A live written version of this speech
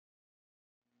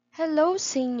Hello,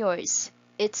 seniors!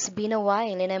 It's been a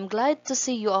while and I'm glad to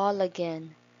see you all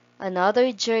again.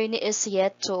 Another journey is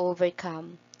yet to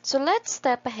overcome. So let's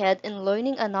step ahead in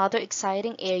learning another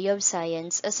exciting area of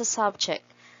science as a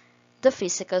subject, the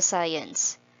physical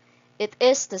science. It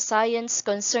is the science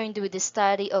concerned with the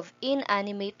study of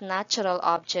inanimate natural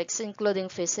objects including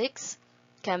physics,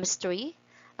 chemistry,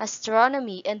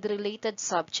 astronomy, and related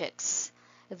subjects.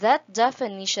 That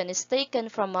definition is taken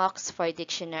from Oxford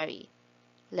Dictionary.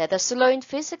 Let us learn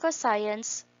physical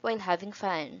science while having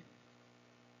fun.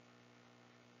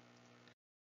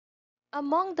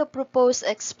 Among the proposed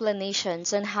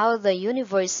explanations on how the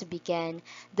universe began,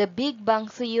 the Big Bang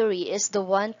Theory is the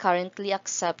one currently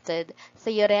accepted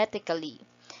theoretically.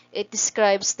 It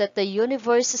describes that the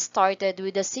universe started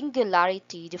with a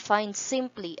singularity defined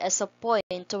simply as a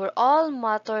point where all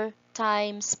matter,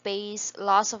 time, space,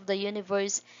 laws of the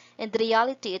universe, and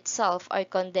reality itself are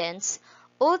condensed,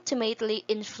 ultimately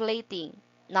inflating,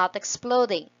 not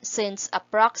exploding, since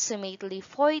approximately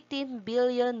 14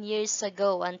 billion years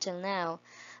ago until now,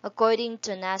 according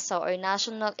to NASA or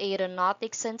National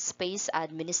Aeronautics and Space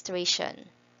Administration.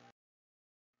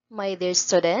 My dear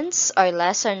students, our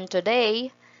lesson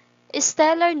today is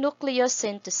stellar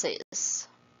nucleosynthesis.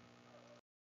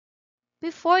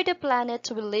 Before the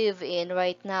planet we live in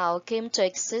right now came to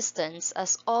existence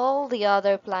as all the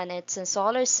other planets and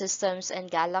solar systems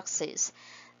and galaxies,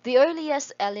 the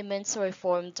earliest elements were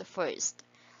formed first.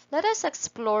 Let us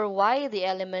explore why the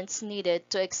elements needed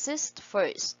to exist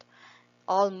first.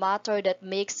 All matter that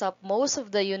makes up most of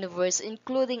the universe,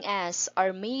 including us,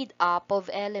 are made up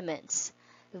of elements.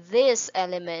 These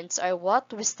elements are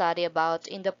what we study about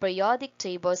in the periodic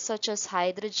table, such as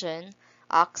hydrogen,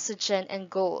 oxygen, and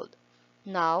gold.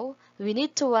 Now, we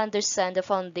need to understand the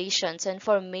foundations and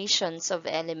formations of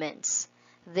elements.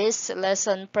 This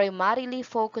lesson primarily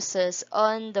focuses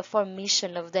on the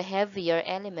formation of the heavier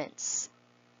elements.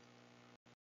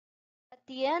 At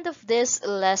the end of this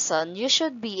lesson, you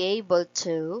should be able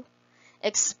to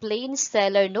explain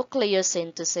stellar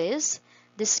nucleosynthesis,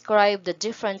 describe the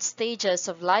different stages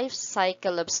of life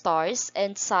cycle of stars,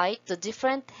 and cite the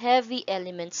different heavy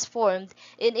elements formed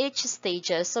in each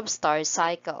stages of star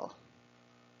cycle.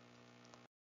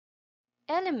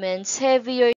 Elements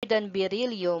heavier than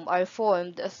beryllium are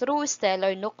formed through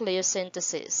stellar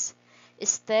nucleosynthesis.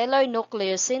 Stellar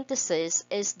nucleosynthesis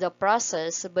is the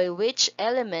process by which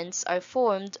elements are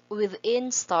formed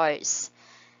within stars.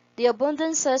 The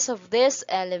abundances of these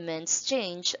elements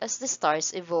change as the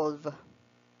stars evolve.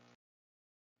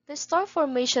 The star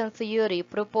formation theory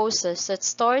proposes that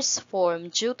stars form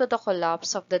due to the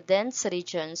collapse of the dense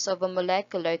regions of a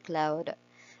molecular cloud.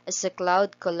 As the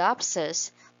cloud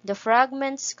collapses, the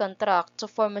fragments contract to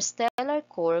form a stellar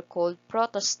core called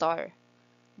protostar.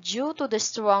 Due to the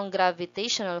strong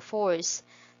gravitational force,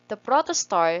 the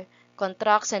protostar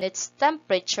contracts and its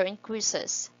temperature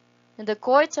increases. When the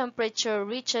core temperature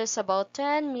reaches about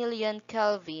 10 million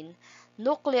Kelvin,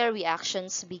 nuclear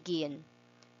reactions begin.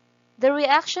 The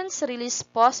reactions release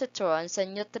positrons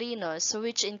and neutrinos,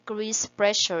 which increase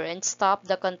pressure and stop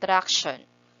the contraction.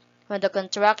 When the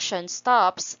contraction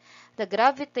stops, the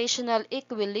gravitational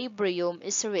equilibrium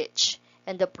is reached,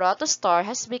 and the protostar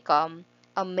has become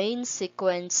a main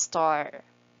sequence star.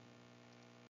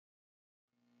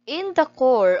 In the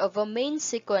core of a main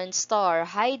sequence star,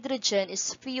 hydrogen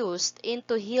is fused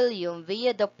into helium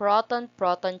via the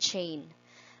proton-proton chain.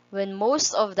 When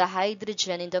most of the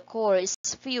hydrogen in the core is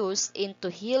fused into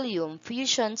helium,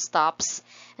 fusion stops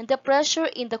and the pressure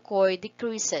in the core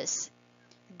decreases.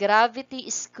 Gravity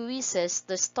squeezes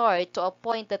the star to a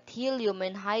point that helium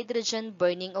and hydrogen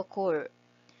burning occur.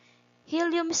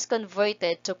 Helium is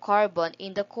converted to carbon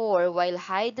in the core while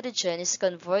hydrogen is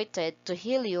converted to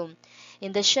helium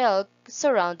in the shell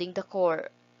surrounding the core.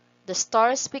 The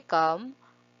stars become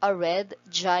a red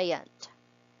giant.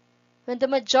 When the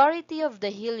majority of the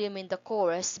helium in the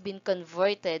core has been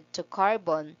converted to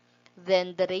carbon,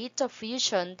 then the rate of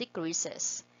fusion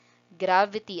decreases.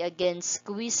 Gravity again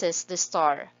squeezes the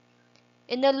star.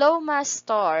 In a low-mass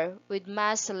star with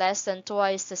mass less than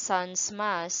twice the Sun's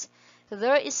mass,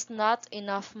 there is not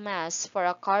enough mass for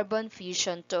a carbon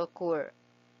fusion to occur.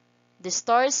 The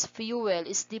star's fuel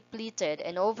is depleted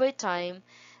and over time,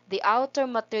 the outer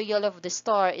material of the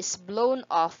star is blown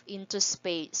off into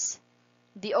space.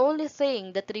 The only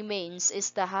thing that remains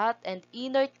is the hot and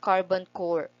inert carbon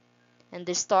core, and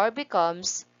the star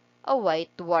becomes a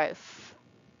white dwarf.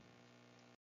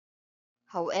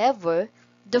 However,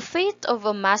 the fate of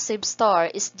a massive star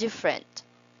is different.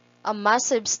 A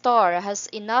massive star has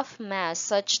enough mass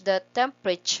such that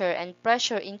temperature and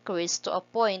pressure increase to a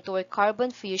point where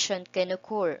carbon fusion can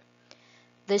occur.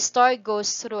 The star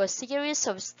goes through a series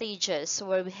of stages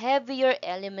where heavier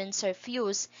elements are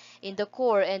fused in the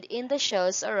core and in the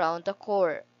shells around the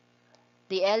core.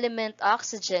 The element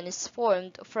oxygen is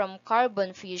formed from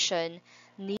carbon fusion,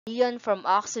 neon from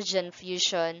oxygen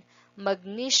fusion,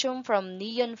 magnesium from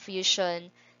neon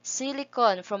fusion,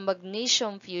 silicon from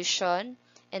magnesium fusion,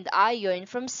 and iron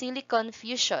from silicon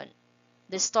fusion.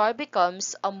 The star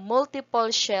becomes a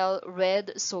multiple shell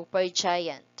red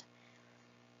supergiant.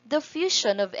 The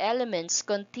fusion of elements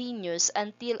continues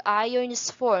until iron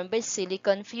is formed by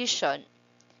silicon fusion.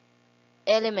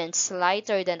 Elements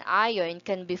lighter than iron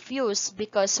can be fused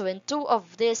because when two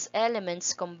of these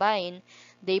elements combine,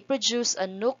 they produce a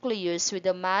nucleus with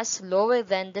a mass lower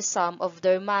than the sum of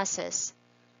their masses.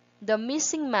 The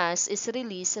missing mass is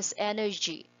released as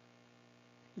energy.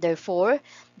 Therefore,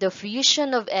 the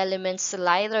fusion of elements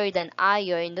lighter than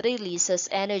iron releases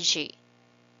energy.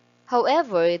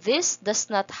 However, this does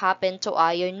not happen to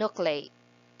iron nuclei.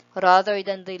 Rather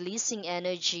than releasing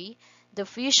energy, the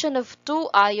fusion of two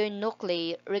iron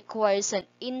nuclei requires an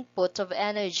input of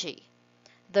energy.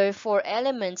 Therefore,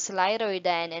 elements lighter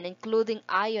than and including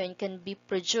iron can be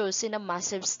produced in a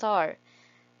massive star,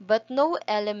 but no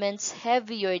elements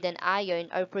heavier than iron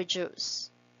are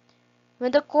produced.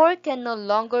 When the core can no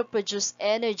longer produce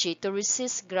energy to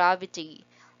resist gravity,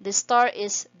 the star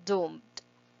is doomed.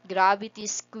 Gravity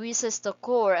squeezes the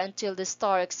core until the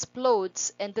star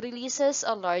explodes and releases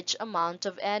a large amount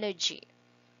of energy.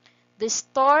 The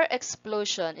star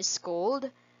explosion is called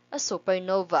a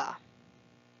supernova.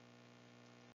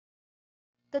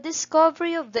 The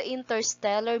discovery of the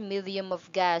interstellar medium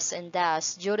of gas and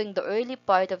dust during the early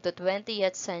part of the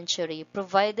 20th century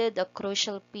provided a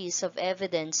crucial piece of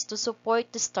evidence to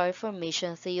support the star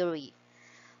formation theory.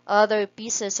 Other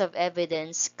pieces of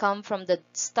evidence come from the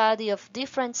study of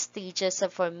different stages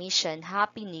of formation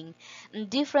happening in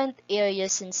different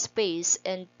areas in space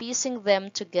and piecing them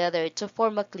together to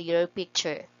form a clearer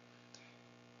picture.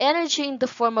 Energy in the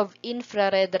form of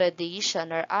infrared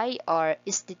radiation or IR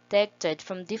is detected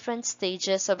from different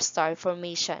stages of star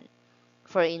formation.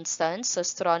 For instance,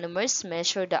 astronomers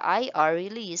measure the IR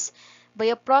release by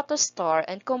a protostar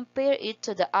and compare it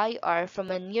to the IR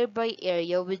from a nearby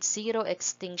area with zero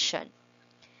extinction.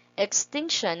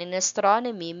 Extinction in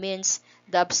astronomy means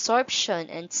the absorption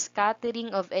and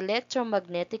scattering of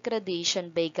electromagnetic radiation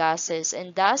by gases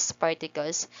and dust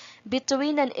particles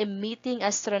between an emitting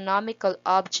astronomical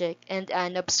object and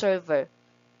an observer.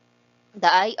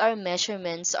 The IR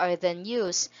measurements are then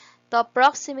used to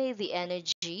approximate the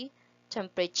energy,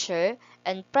 temperature,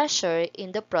 and pressure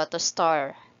in the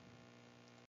protostar.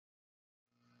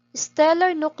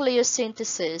 Stellar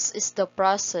nucleosynthesis is the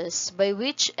process by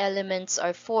which elements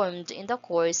are formed in the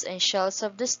cores and shells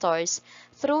of the stars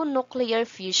through nuclear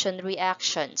fusion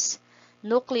reactions.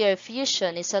 Nuclear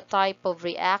fusion is a type of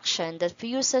reaction that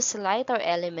fuses lighter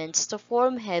elements to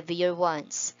form heavier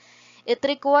ones. It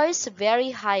requires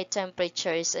very high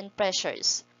temperatures and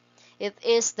pressures. It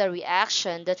is the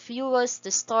reaction that fuels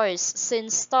the stars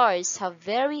since stars have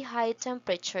very high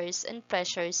temperatures and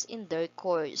pressures in their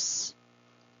cores.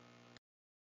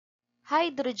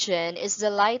 Hydrogen is the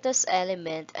lightest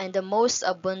element and the most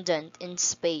abundant in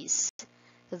space.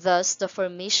 Thus, the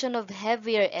formation of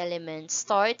heavier elements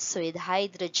starts with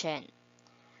hydrogen.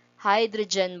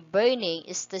 Hydrogen burning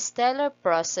is the stellar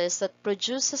process that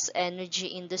produces energy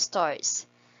in the stars.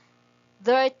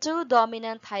 There are two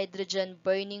dominant hydrogen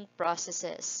burning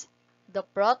processes, the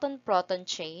proton-proton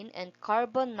chain and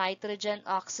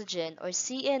carbon-nitrogen-oxygen or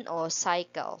Cno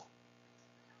cycle.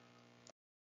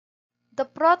 The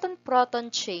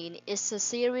proton-proton chain is a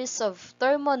series of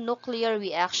thermonuclear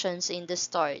reactions in the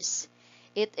stars.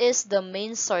 It is the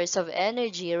main source of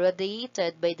energy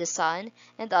radiated by the Sun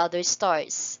and other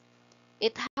stars.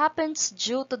 It happens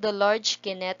due to the large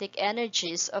kinetic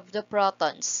energies of the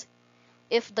protons.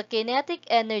 If the kinetic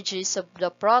energies of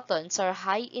the protons are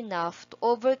high enough to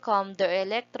overcome their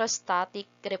electrostatic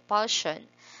repulsion,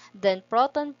 then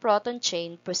proton-proton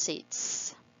chain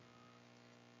proceeds.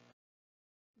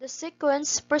 The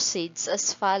sequence proceeds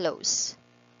as follows.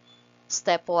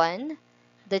 Step 1.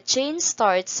 The chain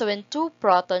starts when two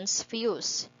protons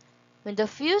fuse. When the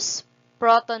fused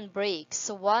proton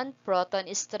breaks, one proton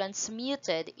is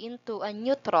transmuted into a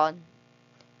neutron.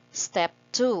 Step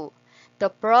 2. The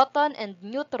proton and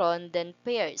neutron then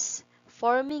pairs,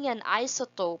 forming an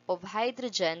isotope of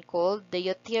hydrogen called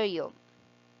deuterium.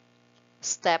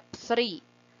 Step 3.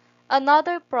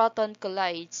 Another proton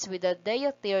collides with a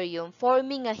deuterium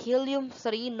forming a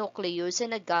helium-3 nucleus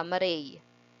and a gamma ray.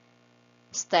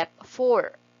 Step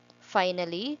 4.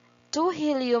 Finally, two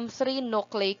helium-3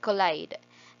 nuclei collide.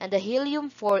 and the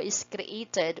helium-4 is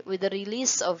created with the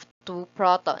release of 2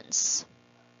 protons.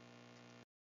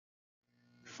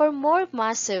 For more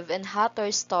massive and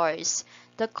hotter stars,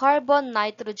 the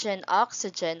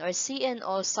carbon-nitrogen-oxygen or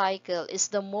Cno cycle is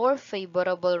the more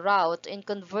favorable route in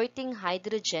converting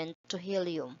hydrogen to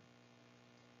helium.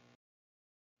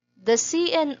 The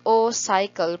Cno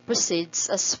cycle proceeds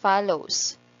as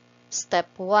follows. Step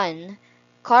 1.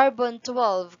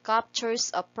 Carbon-12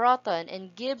 captures a proton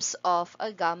and gives off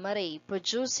a gamma ray,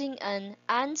 producing an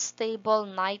unstable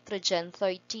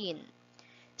nitrogen-13.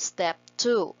 Step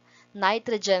 2.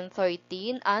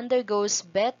 Nitrogen-13 undergoes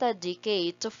beta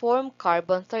decay to form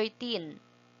carbon-13.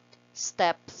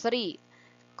 Step 3.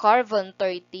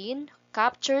 Carbon-13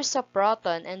 captures a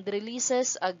proton and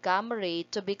releases a gamma ray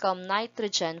to become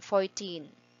nitrogen-14.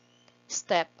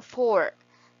 Step 4.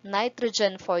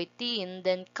 Nitrogen-14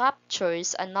 then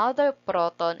captures another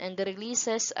proton and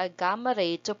releases a gamma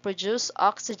ray to produce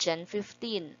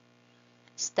oxygen-15.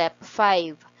 Step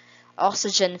 5.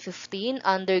 Oxygen-15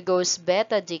 undergoes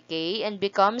beta decay and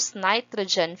becomes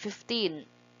nitrogen-15.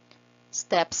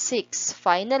 Step 6.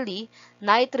 Finally,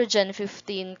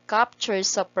 nitrogen-15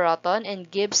 captures a proton and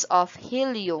gives off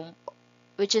helium,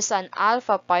 which is an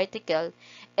alpha particle,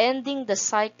 ending the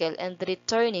cycle and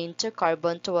returning to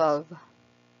carbon-12.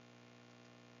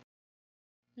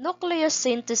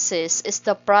 Nucleosynthesis is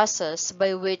the process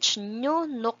by which new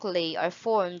nuclei are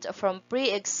formed from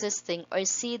pre-existing or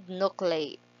seed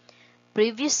nuclei.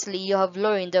 Previously, you have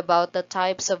learned about the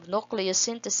types of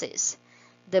nucleosynthesis.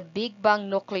 The Big Bang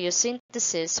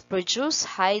nucleosynthesis produces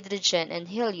hydrogen and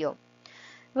helium,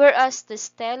 whereas the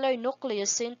stellar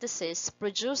nucleosynthesis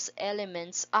produces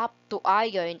elements up to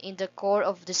iron in the core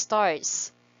of the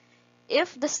stars.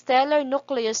 If the stellar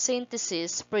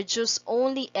nucleosynthesis produces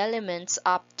only elements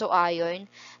up to iron,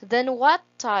 then what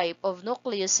type of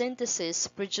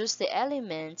nucleosynthesis produces the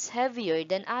elements heavier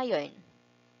than iron?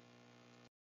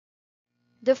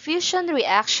 The fusion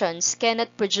reactions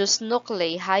cannot produce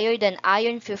nuclei higher than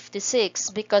iron 56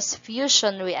 because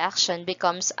fusion reaction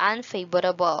becomes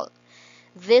unfavorable.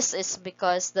 This is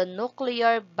because the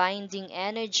nuclear binding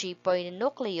energy per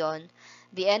nucleon,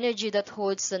 the energy that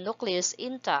holds the nucleus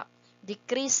intact,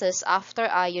 decreases after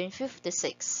iron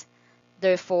 56.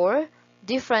 Therefore,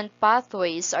 different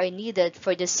pathways are needed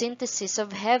for the synthesis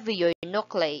of heavier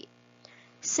nuclei.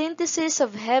 Synthesis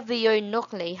of heavier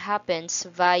nuclei happens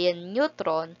via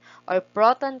neutron or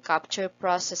proton capture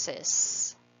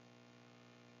processes.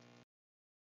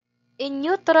 In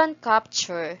neutron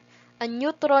capture, a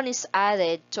neutron is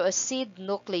added to a seed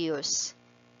nucleus.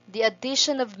 The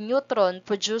addition of neutron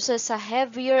produces a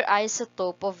heavier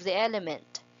isotope of the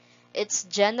element. Its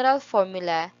general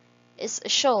formula is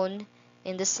shown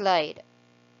in the slide.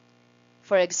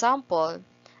 For example,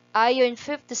 iron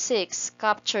 56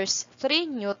 captures 3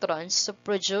 neutrons to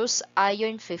produce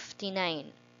iron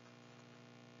 59.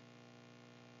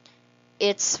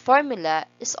 Its formula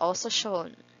is also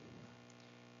shown.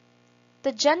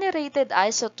 The generated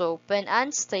isotope, when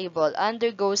unstable,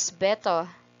 undergoes beta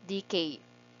decay.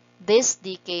 This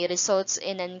decay results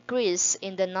in an increase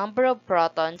in the number of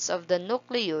protons of the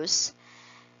nucleus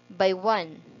by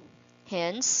 1.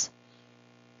 Hence,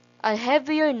 a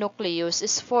heavier nucleus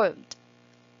is formed.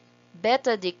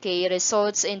 Beta decay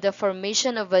results in the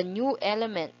formation of a new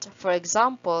element. For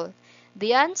example,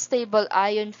 the unstable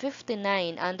iron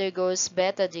 59 undergoes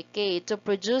beta decay to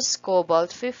produce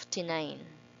cobalt 59.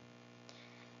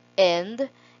 And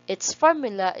its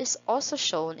formula is also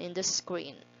shown in the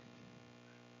screen.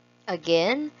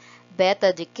 Again,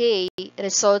 beta decay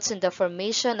results in the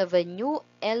formation of a new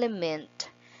element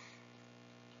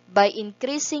by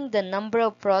increasing the number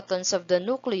of protons of the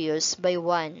nucleus by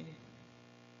 1.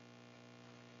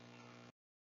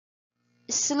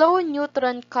 Slow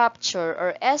neutron capture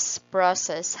or S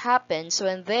process happens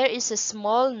when there is a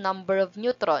small number of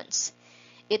neutrons.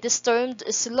 It is termed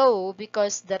slow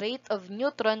because the rate of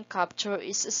neutron capture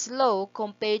is slow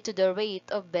compared to the rate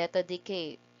of beta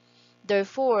decay.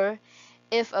 Therefore,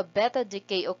 if a beta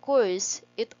decay occurs,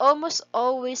 it almost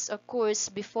always occurs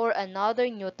before another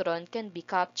neutron can be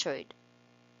captured.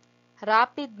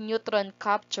 Rapid neutron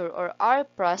capture or R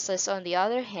process, on the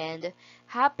other hand,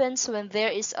 happens when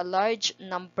there is a large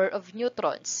number of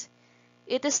neutrons.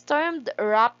 It is termed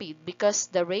rapid because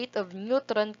the rate of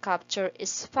neutron capture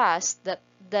is fast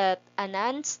that an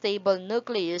unstable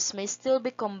nucleus may still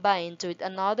be combined with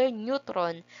another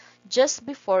neutron just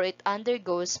before it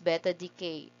undergoes beta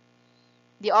decay.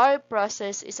 The R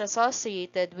process is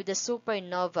associated with a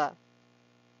supernova.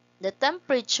 The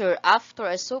temperature after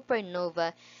a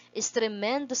supernova is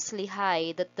tremendously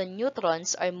high that the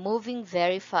neutrons are moving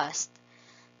very fast.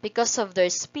 Because of their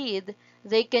speed,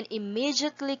 they can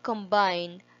immediately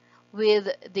combine with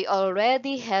the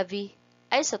already heavy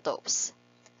isotopes.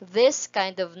 This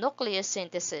kind of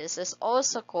nucleosynthesis is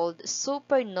also called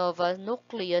supernova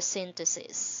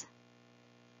nucleosynthesis.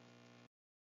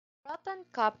 Proton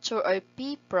capture or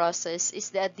P process is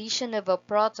the addition of a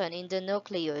proton in the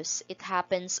nucleus. It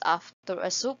happens after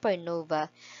a supernova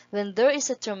when there is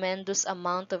a tremendous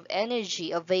amount of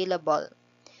energy available.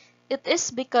 It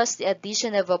is because the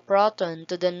addition of a proton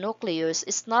to the nucleus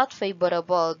is not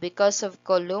favorable because of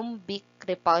Coulombic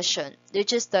repulsion,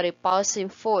 which is the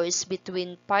repulsive force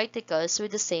between particles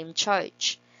with the same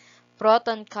charge.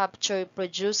 Proton capture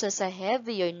produces a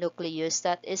heavier nucleus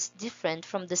that is different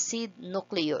from the seed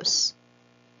nucleus.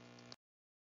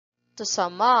 To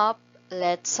sum up,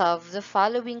 let's have the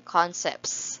following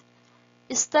concepts.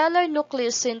 Stellar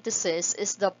nucleosynthesis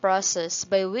is the process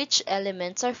by which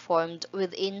elements are formed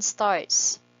within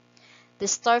stars. The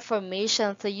star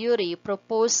formation theory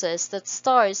proposes that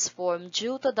stars form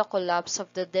due to the collapse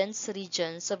of the dense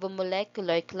regions of a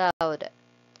molecular cloud.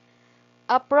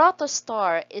 A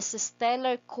protostar is a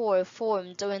stellar core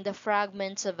formed when the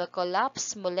fragments of a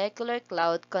collapsed molecular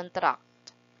cloud contract.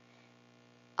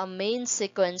 A main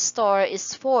sequence star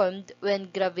is formed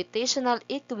when gravitational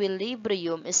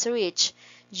equilibrium is reached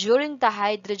during the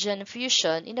hydrogen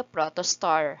fusion in a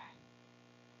protostar.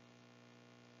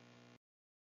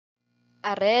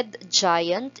 A red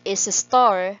giant is a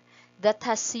star that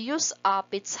has used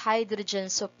up its hydrogen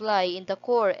supply in the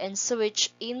core and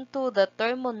switched into the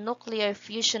thermonuclear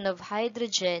fusion of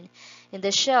hydrogen in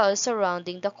the shell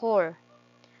surrounding the core.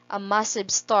 A massive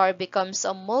star becomes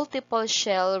a multiple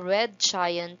shell red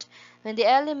giant when the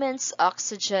elements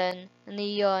oxygen,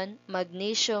 neon,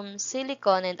 magnesium,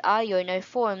 silicon, and iron are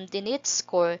formed in its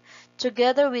core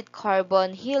together with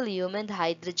carbon, helium, and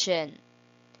hydrogen.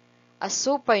 A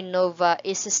supernova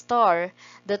is a star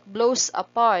that blows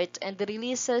apart and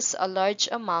releases a large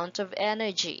amount of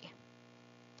energy.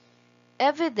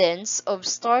 Evidence of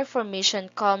star formation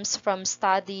comes from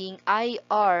studying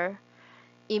IR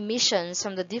emissions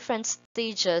from the different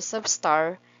stages of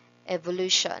star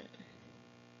evolution.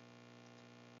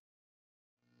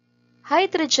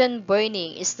 Hydrogen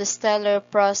burning is the stellar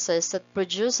process that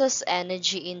produces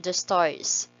energy in the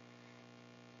stars.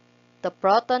 The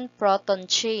proton-proton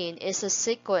chain is a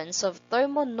sequence of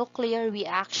thermonuclear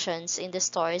reactions in the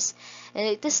stars, and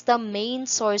it is the main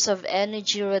source of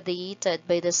energy radiated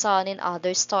by the sun and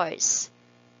other stars.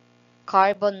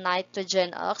 Carbon,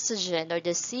 nitrogen, oxygen, or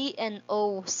the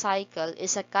Cno cycle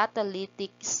is a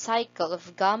catalytic cycle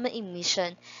of gamma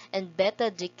emission and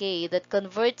beta decay that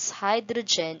converts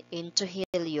hydrogen into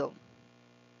helium.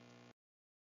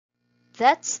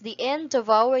 That's the end of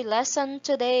our lesson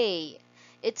today.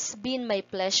 It's been my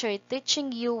pleasure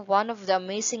teaching you one of the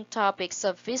amazing topics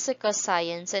of physical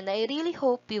science, and I really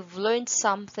hope you've learned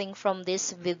something from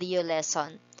this video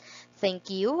lesson.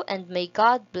 Thank you, and may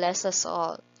God bless us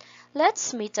all.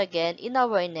 Let's meet again in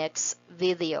our next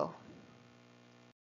video.